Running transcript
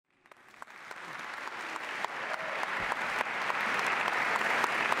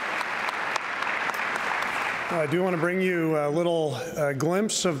I do want to bring you a little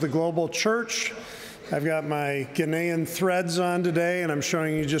glimpse of the global church. I've got my Ghanaian threads on today, and I'm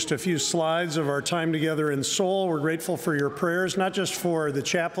showing you just a few slides of our time together in Seoul. We're grateful for your prayers, not just for the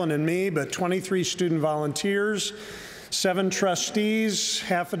chaplain and me, but 23 student volunteers, 7 trustees,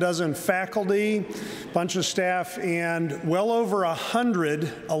 half a dozen faculty, bunch of staff, and well over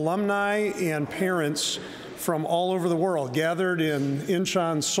 100 alumni and parents from all over the world gathered in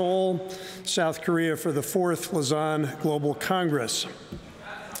Incheon, Seoul, South Korea for the 4th Lausanne Global Congress.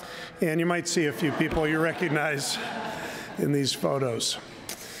 And you might see a few people you recognize in these photos.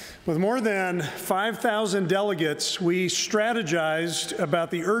 With more than 5,000 delegates, we strategized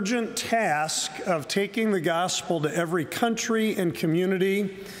about the urgent task of taking the gospel to every country and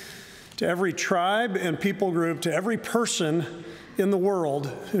community, to every tribe and people group, to every person in the world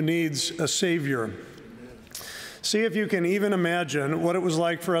who needs a Savior. See if you can even imagine what it was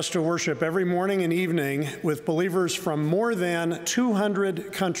like for us to worship every morning and evening with believers from more than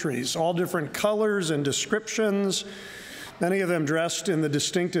 200 countries, all different colors and descriptions, many of them dressed in the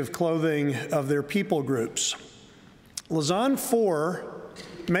distinctive clothing of their people groups. Lausanne 4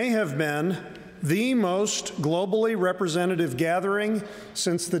 may have been the most globally representative gathering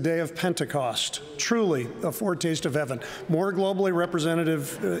since the day of Pentecost. Truly a foretaste of heaven, more globally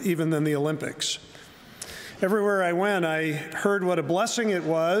representative even than the Olympics. Everywhere I went, I heard what a blessing it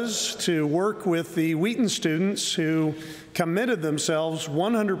was to work with the Wheaton students who committed themselves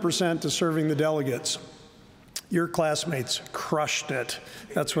 100% to serving the delegates. Your classmates crushed it.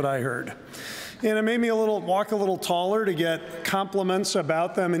 That's what I heard. And it made me walk a little taller to get compliments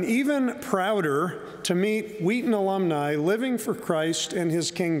about them, and even prouder to meet Wheaton alumni living for Christ and His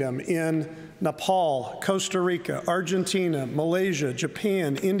kingdom in Nepal, Costa Rica, Argentina, Malaysia,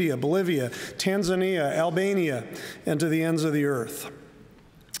 Japan, India, Bolivia, Tanzania, Albania, and to the ends of the earth.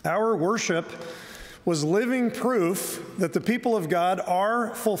 Our worship was living proof that the people of God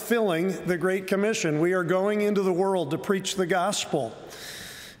are fulfilling the Great Commission. We are going into the world to preach the gospel.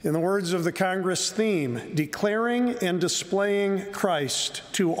 In the words of the Congress theme, declaring and displaying Christ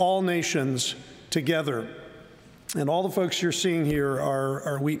to all nations together. And all the folks you're seeing here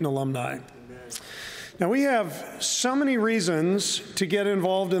are Wheaton alumni. Now, we have so many reasons to get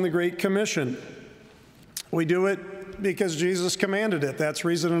involved in the Great Commission. We do it because Jesus commanded it. That's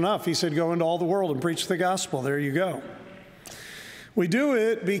reason enough. He said, go into all the world and preach the gospel. There you go. We do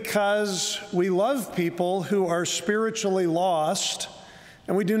it because we love people who are spiritually lost,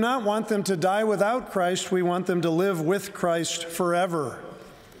 and we do not want them to die without Christ. We want them to live with Christ forever.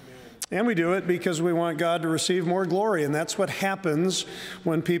 And we do it because we want God to receive more glory, and that's what happens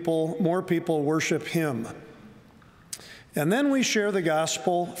when more people worship Him. And then we share the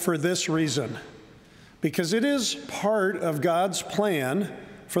gospel for this reason, because it is part of God's plan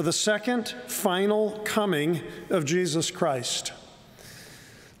for the second final coming of Jesus Christ.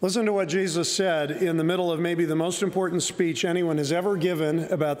 Listen to what Jesus said in the middle of maybe the most important speech anyone has ever given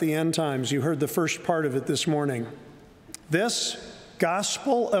about the end times. You heard the first part of it this morning. This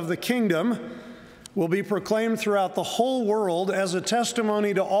gospel of the kingdom will be proclaimed throughout the whole world as a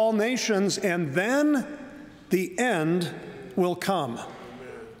testimony to all nations, and then the end will come.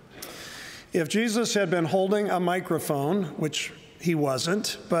 If Jesus had been holding a microphone, which he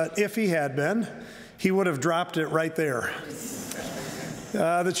wasn't, but if he had been, he would have dropped it right there.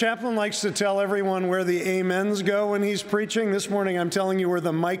 The chaplain likes to tell everyone where the amens go when he's preaching. This morning I'm telling you where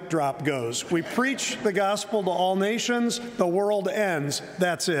the mic drop goes. We preach the gospel to all nations, the world ends.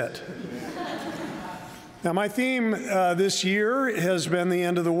 That's it. Now, my theme this year has been the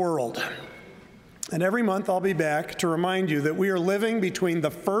end of the world. And every month I'll be back to remind you that we are living between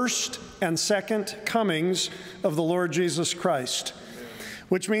the first and second comings of the Lord Jesus Christ,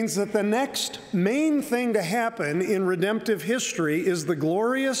 which means that the next main thing to happen in redemptive history is the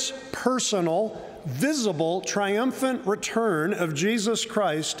glorious, personal, visible, triumphant return of Jesus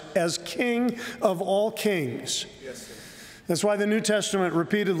Christ as King of all kings. That's why the New Testament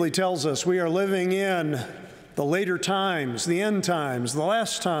repeatedly tells us we are living in the later times, the end times, the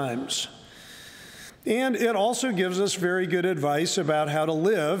last times. And it also gives us very good advice about how to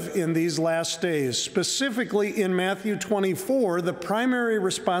live in these last days. Specifically in Matthew 24, the primary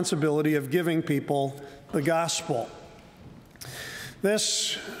responsibility of giving people the gospel.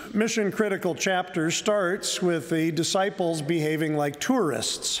 This mission-critical chapter starts with the disciples behaving like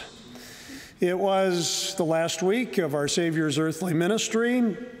tourists. It was the last week of our Savior's earthly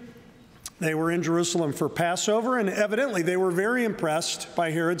ministry. They were in Jerusalem for Passover, and evidently they were very impressed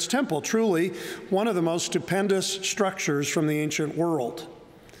by Herod's temple, truly one of the most stupendous structures from the ancient world.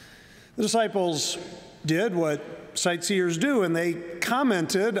 The disciples did what sightseers do, and they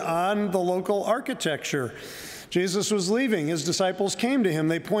commented on the local architecture. Jesus was leaving. His disciples came to him.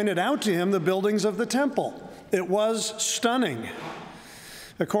 They pointed out to him the buildings of the temple. It was stunning.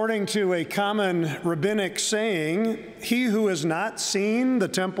 According to a common rabbinic saying, he who has not seen the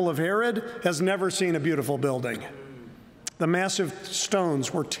temple of Herod has never seen a beautiful building. The massive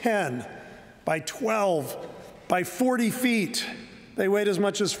stones were 10 by 12 by 40 feet. They weighed as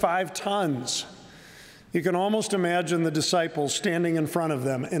much as 5 tons. You can almost imagine the disciples standing in front of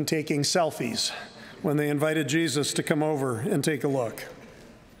them and taking selfies when they invited Jesus to come over and take a look.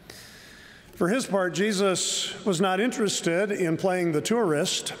 For his part, Jesus was not interested in playing the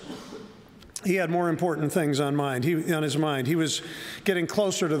tourist. He had more important things on his mind. He was getting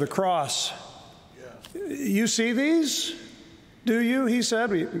closer to the cross. You see these? Do you? He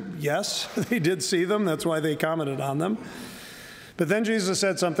said. Yes, they did see them. That's why they commented on them. But then Jesus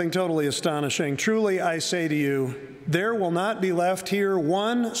said something totally astonishing. Truly, I say to you, there will not be left here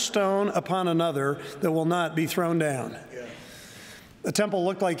one stone upon another that will not be thrown down. The temple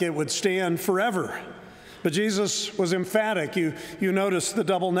looked like it would stand forever. But Jesus was emphatic. You notice the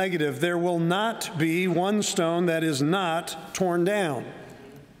double negative. There will not be one stone that is not torn down.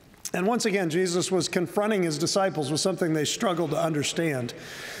 And once again, Jesus was confronting his disciples with something they struggled to understand.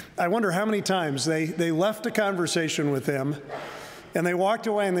 I wonder how many times they left a conversation with him and they walked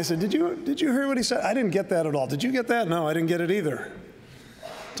away and they said, Did you hear what he said? I didn't get that at all. Did you get that? No, I didn't get it either.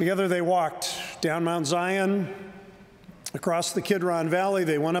 Together they walked down Mount Zion, across the Kidron Valley.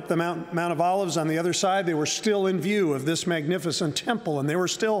 They went up the Mount of Olives. On the other side, they were still in view of this magnificent temple, and they were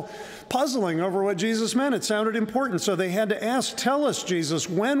still puzzling over what Jesus meant. It sounded important, so they had to ask, tell us, Jesus,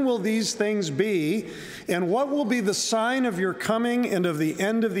 when will these things be, and what will be the sign of your coming and of the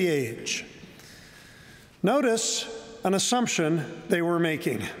end of the age? Notice an assumption they were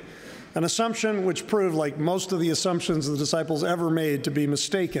making, an assumption which proved, like most of the assumptions the disciples ever made, to be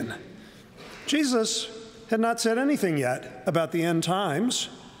mistaken. Jesus had not said anything yet about the end times.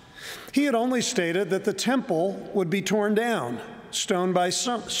 He had only stated that the temple would be torn down, stone by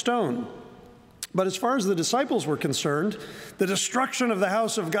stone. But as far as the disciples were concerned, the destruction of the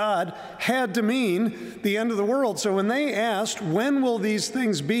house of God had to mean the end of the world. So when they asked, when will these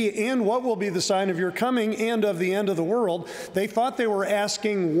things be and what will be the sign of your coming and of the end of the world, they thought they were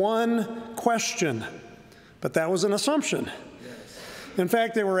asking one question. But that was an assumption. In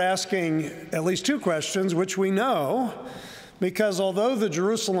fact, they were asking at least 2 questions, which we know, because although the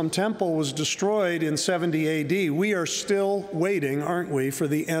Jerusalem temple was destroyed in 70 AD, we are still waiting, aren't we, for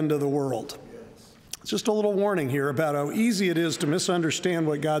the end of the world. Just a little warning here about how easy it is to misunderstand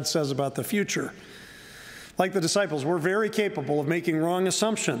what God says about the future. Like the disciples, we're very capable of making wrong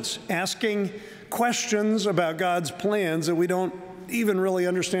assumptions, asking questions about God's plans that we don't even really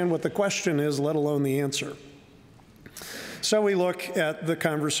understand what the question is, let alone the answer. So we look at the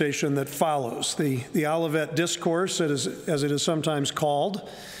conversation that follows, the Olivet Discourse, as it is sometimes called,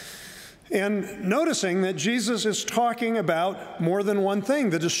 and noticing that Jesus is talking about more than one thing,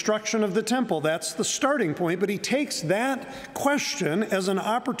 the destruction of the temple. That's the starting point, but he takes that question as an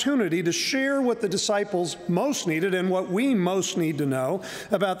opportunity to share what the disciples most needed and what we most need to know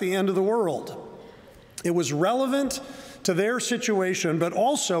about the end of the world. It was relevant to their situation, but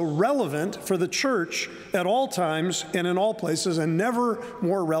also relevant for the church at all times and in all places, and never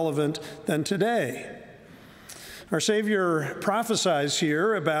more relevant than today. Our Savior prophesies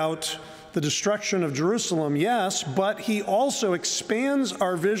here about the destruction of Jerusalem, yes, but he also expands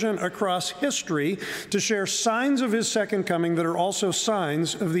our vision across history to share signs of his second coming that are also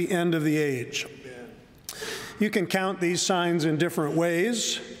signs of the end of the age. You can count these signs in different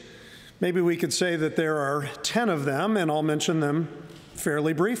ways. Maybe we could say that there are 10 of them, and I'll mention them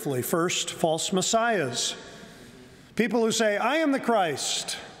fairly briefly. First, false messiahs. People who say, I am the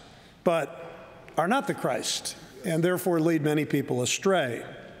Christ, but are not the Christ, and therefore lead many people astray.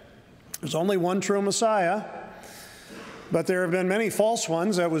 There's only one true Messiah, but there have been many false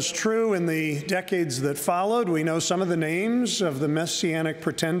ones. That was true in the decades that followed. We know some of the names of the messianic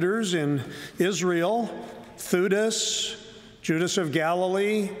pretenders in Israel: Theudas, Judas of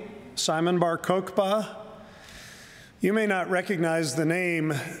Galilee, Simon Bar Kokhba. You may not recognize the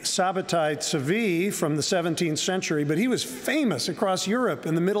name Sabbatai Tzvi from the 17th century, but he was famous across Europe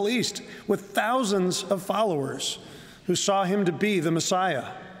and the Middle East with thousands of followers who saw him to be the Messiah.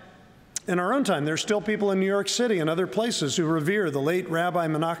 In our own time, there's still people in New York City and other places who revere the late Rabbi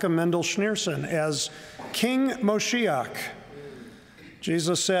Menachem Mendel Schneerson as King Moshiach.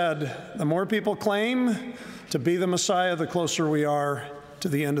 Jesus said, the more people claim to be the Messiah, the closer we are to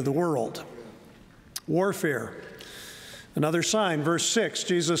the end of the world. Warfare. Another sign, verse 6,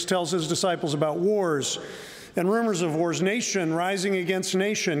 Jesus tells his disciples about wars and rumors of wars, nation rising against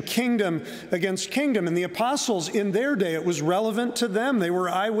nation, kingdom against kingdom. And the apostles in their day, it was relevant to them. They were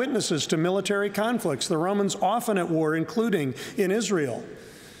eyewitnesses to military conflicts. The Romans often at war, including in Israel.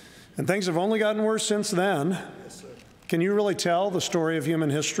 And things have only gotten worse since then. Can you really tell the story of human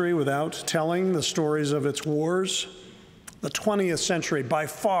history without telling the stories of its wars? The 20th century, by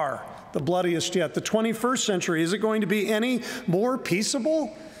far the bloodiest yet. The 21st century, is it going to be any more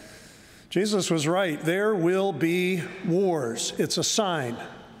peaceable? Jesus was right. There will be wars. It's a sign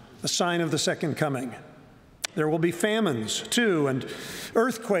of the second coming. There will be famines, too, and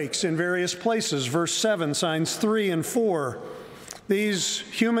earthquakes in various places. Verse 7, signs 3 and 4. These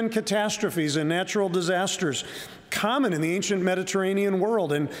human catastrophes and natural disasters, common in the ancient Mediterranean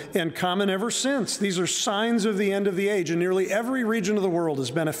world and common ever since. These are signs of the end of the age, and nearly every region of the world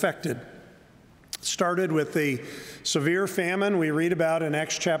has been affected. It started with the severe famine we read about in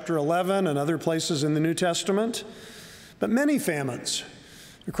Acts chapter 11 and other places in the New Testament, but many famines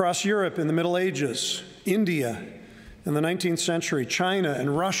across Europe in the Middle Ages, India in the 19th century, China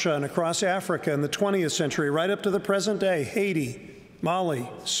and Russia, and across Africa in the 20th century, right up to the present day, Haiti, Mali,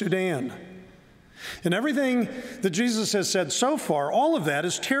 Sudan. And everything that Jesus has said so far, all of that,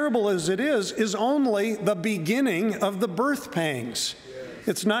 as terrible as it is only the beginning of the birth pangs.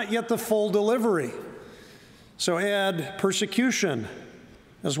 It's not yet the full delivery. So add persecution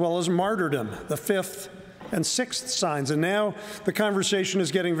as well as martyrdom, the fifth and sixth signs. And now the conversation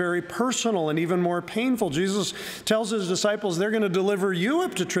is getting very personal and even more painful. Jesus tells his disciples they're going to deliver you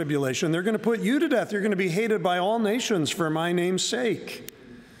up to tribulation. They're going to put you to death. You're going to be hated by all nations for my name's sake.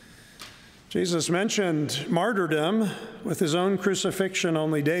 Jesus mentioned martyrdom with his own crucifixion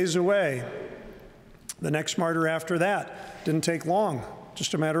only days away. The next martyr after that didn't take long,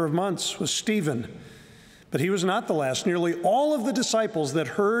 just a matter of months, was Stephen. But he was not the last. Nearly all of the disciples that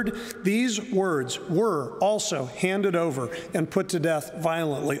heard these words were also handed over and put to death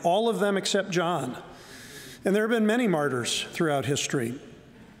violently, all of them except John. And there have been many martyrs throughout history.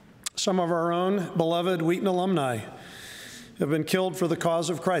 Some of our own beloved Wheaton alumni have been killed for the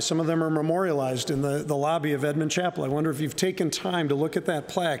cause of Christ. Some of them are memorialized in the lobby of Edmund Chapel. I wonder if you've taken time to look at that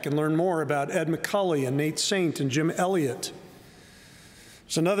plaque and learn more about Ed McCully and Nate Saint and Jim Elliott.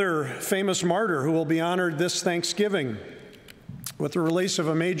 There's another famous martyr who will be honored this Thanksgiving with the release of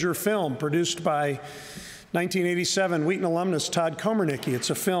a major film produced by 1987 Wheaton alumnus Todd Komernicki.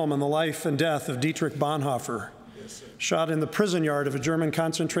 It's a film on the life and death of Dietrich Bonhoeffer, shot in the prison yard of a German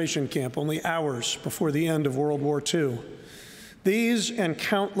concentration camp only hours before the end of World War II. These and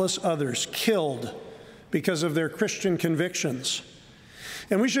countless others killed because of their Christian convictions.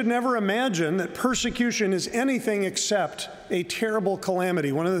 And we should never imagine that persecution is anything except a terrible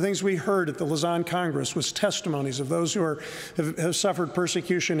calamity. One of the things we heard at the Lausanne Congress was testimonies of those who have suffered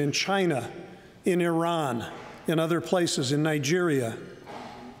persecution in China, in Iran, in other places, in Nigeria.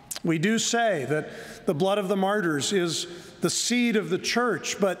 We do say that the blood of the martyrs is the seed of the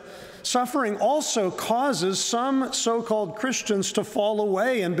church, but suffering also causes some so-called Christians to fall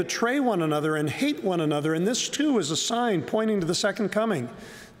away and betray one another and hate one another. And this, too, is a sign pointing to the second coming,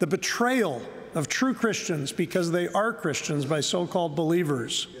 the betrayal of true Christians because they are Christians by so-called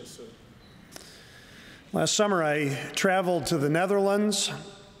believers. Yes, sir. Last summer, I traveled to the Netherlands,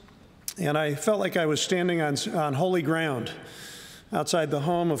 and I felt like I was standing on holy ground outside the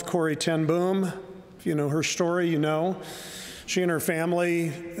home of Corrie ten Boom. If you know her story, you know. She and her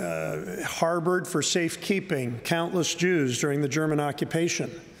family harbored for safekeeping countless Jews during the German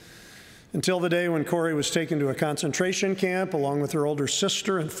occupation, until the day when Corrie was taken to a concentration camp along with her older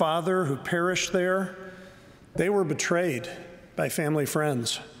sister and father who perished there. They were betrayed by family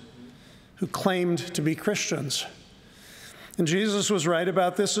friends who claimed to be Christians. And Jesus was right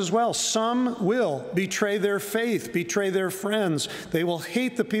about this as well. Some will betray their faith, betray their friends. They will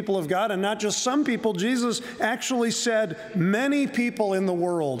hate the people of God, and not just some people. Jesus actually said many people in the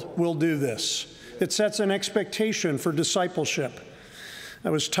world will do this. It sets an expectation for discipleship. I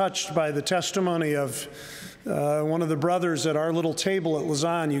was touched by the testimony of one of the brothers at our little table at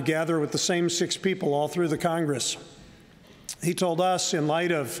Lausanne. You gather with the same 6 people all through the Congress. He told us, in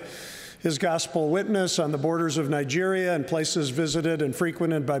light of his gospel witness on the borders of Nigeria and places visited and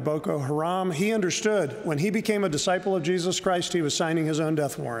frequented by Boko Haram, he understood when he became a disciple of Jesus Christ, he was signing his own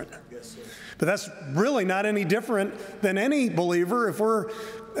death warrant. Yes, sir. But that's really not any different than any believer. If we're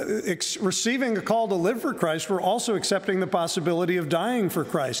receiving a call to live for Christ, we're also accepting the possibility of dying for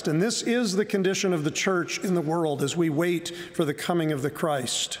Christ. And this is the condition of the church in the world as we wait for the coming of the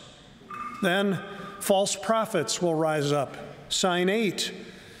Christ. Then false prophets will rise up. Sign 8.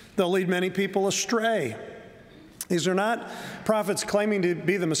 They'll lead many people astray. These are not prophets claiming to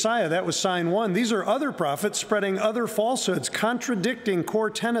be the Messiah. That was sign one. These are other prophets spreading other falsehoods, contradicting core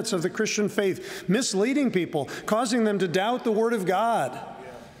tenets of the Christian faith, misleading people, causing them to doubt the Word of God,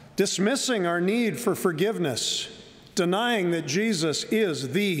 dismissing our need for forgiveness, denying that Jesus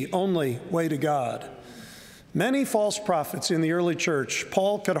is the only way to God. Many false prophets in the early church.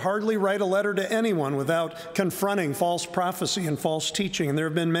 Paul could hardly write a letter to anyone without confronting false prophecy and false teaching, and there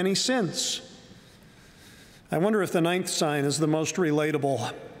have been many since. I wonder if the ninth sign is the most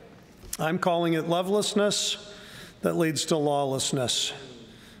relatable. I'm calling it lovelessness that leads to lawlessness.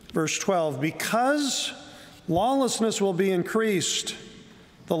 Verse 12, because lawlessness will be increased,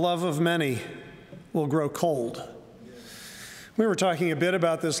 the love of many will grow cold. We were talking a bit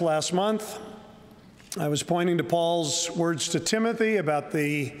about this last month. I was pointing to Paul's words to Timothy about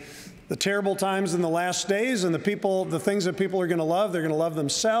the terrible times in the last days and the things that people are going to love. They're going to love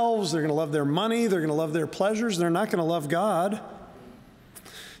themselves. They're going to love their money. They're going to love their pleasures. They're not going to love God.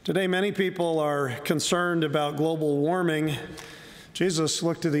 Today, many people are concerned about global warming. Jesus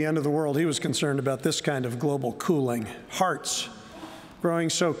looked to the end of the world. He was concerned about this kind of global cooling. Hearts growing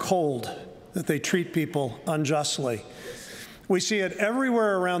so cold that they treat people unjustly. We see it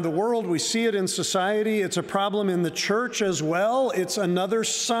everywhere around the world. We see it in society. It's a problem in the church as well. It's another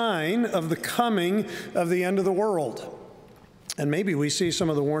sign of the coming of the end of the world. And maybe we see some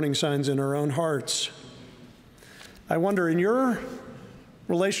of the warning signs in our own hearts. I wonder, in your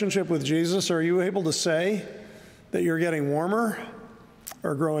relationship with Jesus, are you able to say that you're getting warmer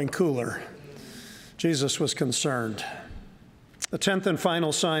or growing cooler? Jesus was concerned. The 10th and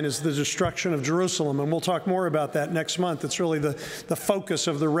final sign is the destruction of Jerusalem, and we'll talk more about that next month. It's really the focus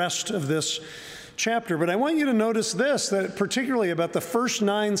of the rest of this chapter. But I want you to notice this, that particularly about the first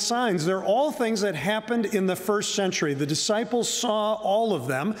 9 signs, they're all things that happened in the first century. The disciples saw all of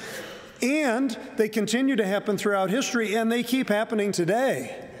them, and they continue to happen throughout history, and they keep happening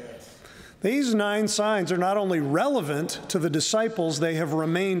today. These 9 signs are not only relevant to the disciples, they have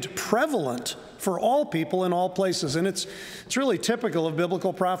remained prevalent for all people in all places. And it's really typical of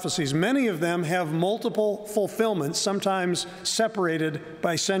biblical prophecies. Many of them have multiple fulfillments, sometimes separated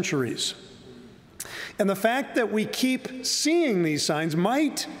by centuries. And the fact that we keep seeing these signs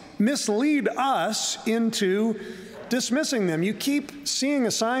might mislead us into dismissing them. You keep seeing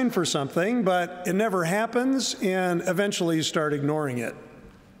a sign for something, but it never happens, and eventually you start ignoring it.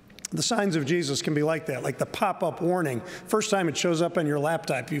 The signs of Jesus can be like that, like the pop-up warning. First time it shows up on your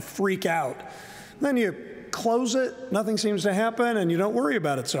laptop, you freak out. Then you close it, nothing seems to happen, and you don't worry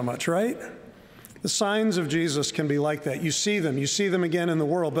about it so much, right? The signs of Jesus can be like that. You see them again in the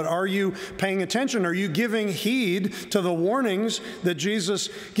world, but are you paying attention? Are you giving heed to the warnings that Jesus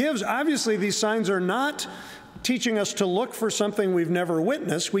gives? Obviously, these signs are not teaching us to look for something we've never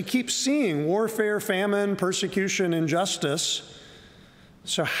witnessed. We keep seeing warfare, famine, persecution, injustice.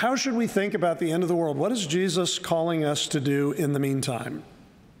 So how should we think about the end of the world? What is Jesus calling us to do in the meantime?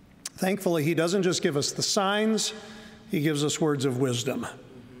 Thankfully, he doesn't just give us the signs, he gives us words of wisdom.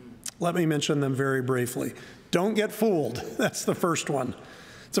 Let me mention them very briefly. Don't get fooled. That's the first one.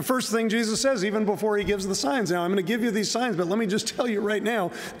 It's the first thing Jesus says, even before he gives the signs. Now, I'm going to give you these signs, but let me just tell you right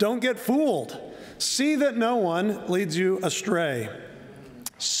now, don't get fooled. See that no one leads you astray.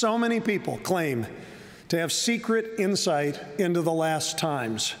 So many people claim to have secret insight into the last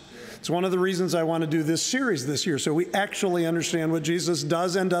times. It's one of the reasons I want to do this series this year, so we actually understand what Jesus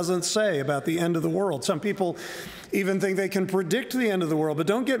does and doesn't say about the end of the world. Some people even think they can predict the end of the world, but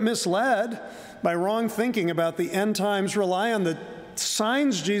don't get misled by wrong thinking about the end times. Rely on the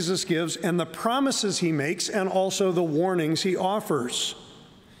signs Jesus gives and the promises he makes and also the warnings he offers.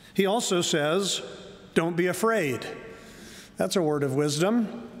 He also says, don't be afraid. That's a word of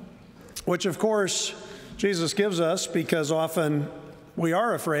wisdom, which of course Jesus gives us because often we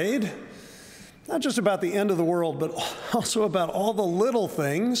are afraid, not just about the end of the world, but also about all the little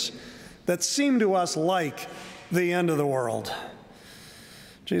things that seem to us like the end of the world.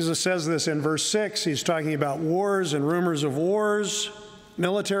 Jesus says this in verse 6. He's talking about wars and rumors of wars,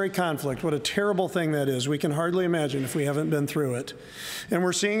 military conflict. What a terrible thing that is. We can hardly imagine if we haven't been through it. And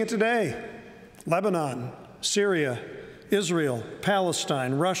we're seeing it today. Lebanon, Syria, Israel,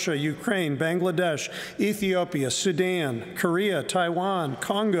 Palestine, Russia, Ukraine, Bangladesh, Ethiopia, Sudan, Korea, Taiwan,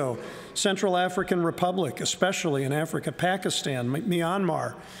 Congo, Central African Republic, especially in Africa, Pakistan,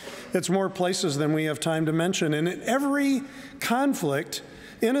 Myanmar. It's more places than we have time to mention. And in every conflict,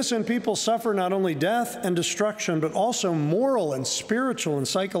 innocent people suffer not only death and destruction, but also moral and spiritual and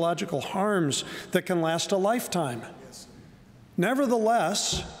psychological harms that can last a lifetime.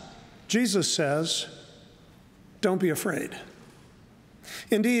 Nevertheless, Jesus says, don't be afraid.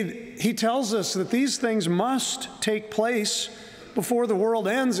 Indeed, he tells us that these things must take place before the world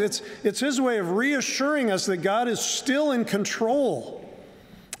ends. It's his way of reassuring us that God is still in control,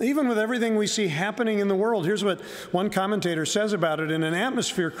 even with everything we see happening in the world. Here's what one commentator says about it. In an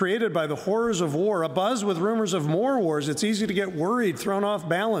atmosphere created by the horrors of war, abuzz with rumors of more wars, it's easy to get worried, thrown off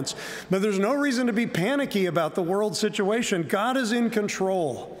balance. But there's no reason to be panicky about the world situation. God is in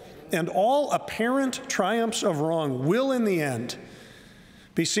control, and all apparent triumphs of wrong will, in the end,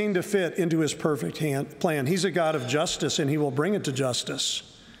 be seen to fit into his perfect plan. He's a God of justice, and he will bring it to justice.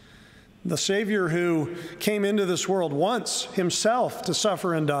 The Savior who came into this world once himself to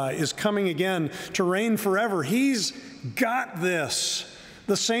suffer and die is coming again to reign forever. He's got this,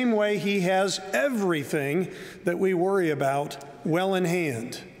 the same way he has everything that we worry about well in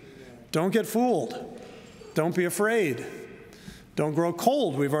hand. Don't get fooled. Don't be afraid. Don't grow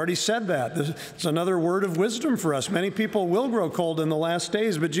cold. We've already said that. It's another word of wisdom for us. Many people will grow cold in the last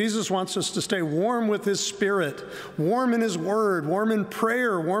days, but Jesus wants us to stay warm with his Spirit, warm in his word, warm in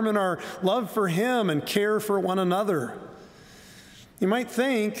prayer, warm in our love for him and care for one another. You might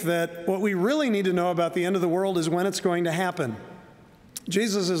think that what we really need to know about the end of the world is when it's going to happen.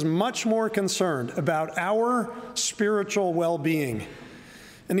 Jesus is much more concerned about our spiritual well-being.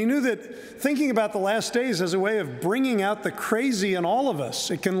 And he knew that thinking about the last days as a way of bringing out the crazy in all of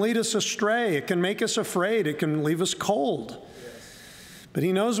us. It can lead us astray. It can make us afraid. It can leave us cold. But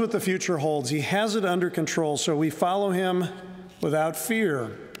he knows what the future holds. He has it under control, so we follow him without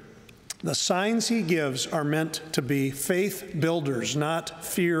fear. The signs he gives are meant to be faith builders, not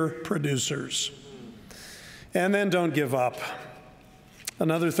fear producers. And then don't give up.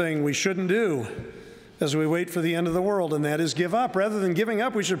 Another thing we shouldn't do as we wait for the end of the world, and that is give up. Rather than giving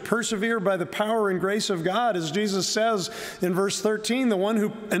up, we should persevere by the power and grace of God. As Jesus says in verse 13, the one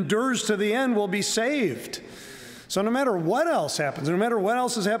who endures to the end will be saved. So no matter what else happens, no matter what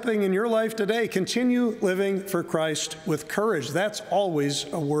else is happening in your life today, continue living for Christ with courage. That's always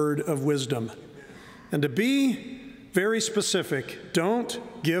a word of wisdom. And to be very specific, don't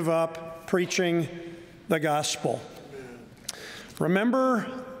give up preaching the gospel. Remember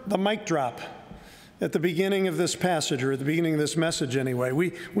the mic drop at the beginning of this passage, or at the beginning of this message anyway.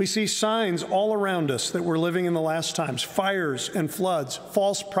 We see signs all around us that we're living in the last times. Fires and floods,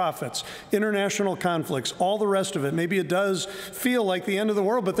 false prophets, international conflicts, all the rest of it. Maybe it does feel like the end of the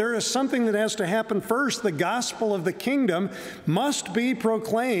world, but there is something that has to happen first. The gospel of the kingdom must be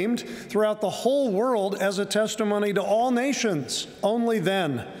proclaimed throughout the whole world as a testimony to all nations. Only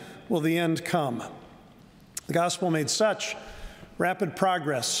then will the end come. The gospel made such rapid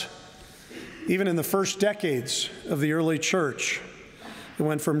progress even in the first decades of the early church. It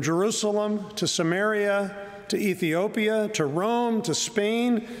went from Jerusalem to Samaria to Ethiopia to Rome to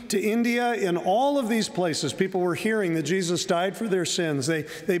Spain to India. In all of these places, people were hearing that Jesus died for their sins.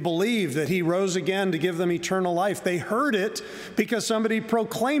 They believed that he rose again to give them eternal life. They heard it because somebody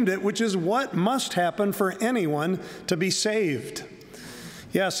proclaimed it, which is what must happen for anyone to be saved.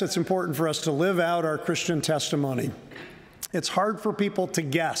 Yes, it's important for us to live out our Christian testimony. It's hard for people to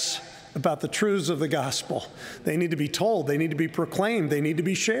guess about the truths of the gospel. They need to be told, they need to be proclaimed, they need to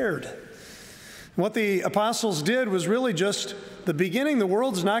be shared. What the apostles did was really just the beginning. The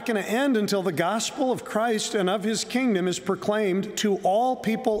world's not going to end until the gospel of Christ and of his kingdom is proclaimed to all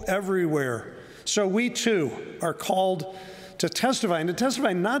people everywhere. So we too are called to testify, and to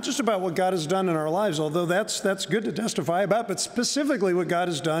testify not just about what God has done in our lives, although that's good to testify about, but specifically what God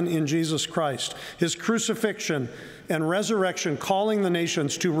has done in Jesus Christ, his crucifixion and resurrection, calling the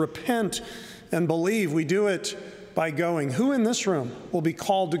nations to repent and believe. We do it by going. Who in this room will be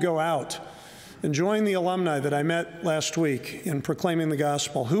called to go out and join the alumni that I met last week in proclaiming the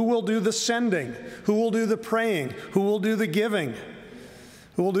gospel? Who will do the sending? Who will do the praying? Who will do the giving?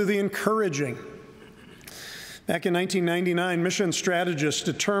 Who will do the encouraging? Back in 1999, mission strategists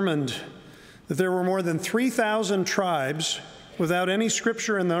determined that there were more than 3,000 tribes without any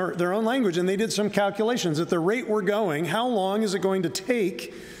scripture in their own language, and they did some calculations. At the rate we're going, how long is it going to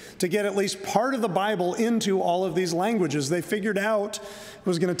take to get at least part of the Bible into all of these languages? They figured out it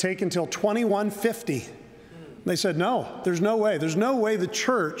was going to take until 2150. They said, no, there's no way. There's no way the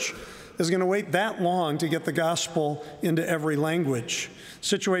church is going to wait that long to get the gospel into every language. The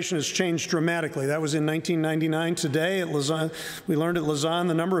situation has changed dramatically. That was in 1999. Today at Lausanne, we learned at Lausanne,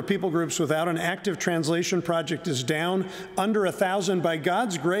 the number of people groups without an active translation project is down under 1,000. By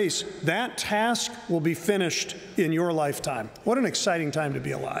God's grace, that task will be finished in your lifetime. What an exciting time to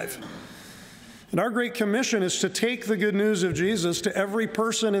be alive. And our great commission is to take the good news of Jesus to every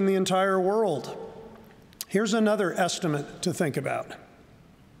person in the entire world. Here's another estimate to think about.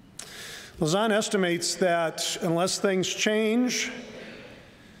 Lausanne estimates that unless things change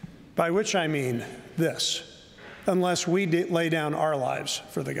by which I mean this, unless we lay down our lives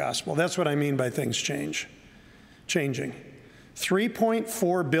for the gospel. That's what I mean by things changing.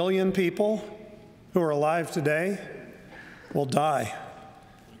 3.4 billion people who are alive today will die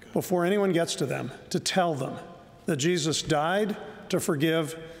before anyone gets to them to tell them that Jesus died to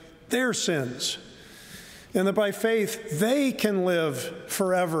forgive their sins, and that by faith they can live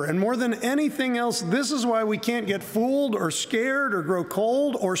forever. And more than anything else, this is why we can't get fooled or scared or grow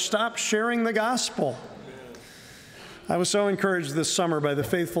cold or stop sharing the gospel. I was so encouraged this summer by the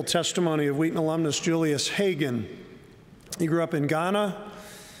faithful testimony of Wheaton alumnus Julius Hagen. He grew up in Ghana,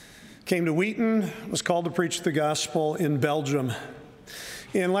 came to Wheaton, was called to preach the gospel in Belgium.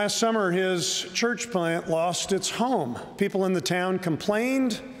 And last summer, his church plant lost its home. People in the town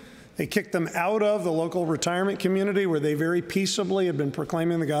complained. They kicked them out of the local retirement community where they very peaceably had been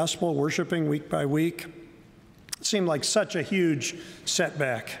proclaiming the gospel, worshiping week by week. It seemed like such a huge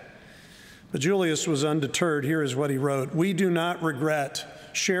setback. But Julius was undeterred. Here is what he wrote. "We do not regret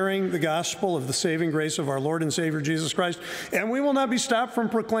sharing the gospel of the saving grace of our Lord and Savior Jesus Christ, and we will not be stopped from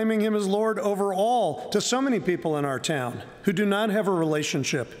proclaiming him as Lord over all to so many people in our town who do not have a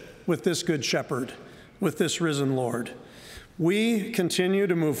relationship with this good shepherd, with this risen Lord. We continue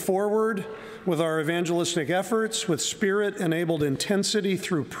to move forward with our evangelistic efforts with Spirit-enabled intensity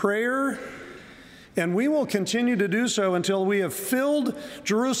through prayer, and we will continue to do so until we have filled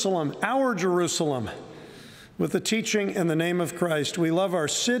Jerusalem, our Jerusalem, with the teaching and the name of Christ. We love our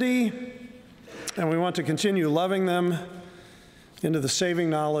city, and we want to continue loving them into the saving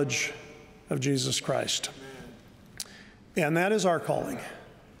knowledge of Jesus Christ." And that is our calling,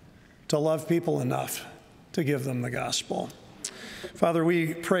 to love people enough to give them the gospel. Father,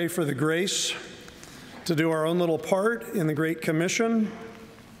 we pray for the grace to do our own little part in the Great Commission.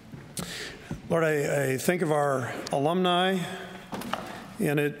 Lord, I think of our alumni,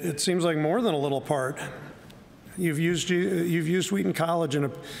 and it seems like more than a little part. You've used Wheaton College in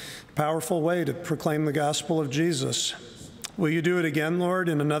a powerful way to proclaim the gospel of Jesus. Will you do it again, Lord,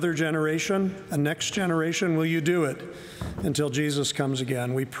 in another generation, a next generation? Will you do it until Jesus comes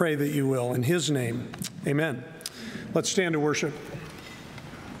again? We pray that you will. In his name, amen. Let's stand to worship.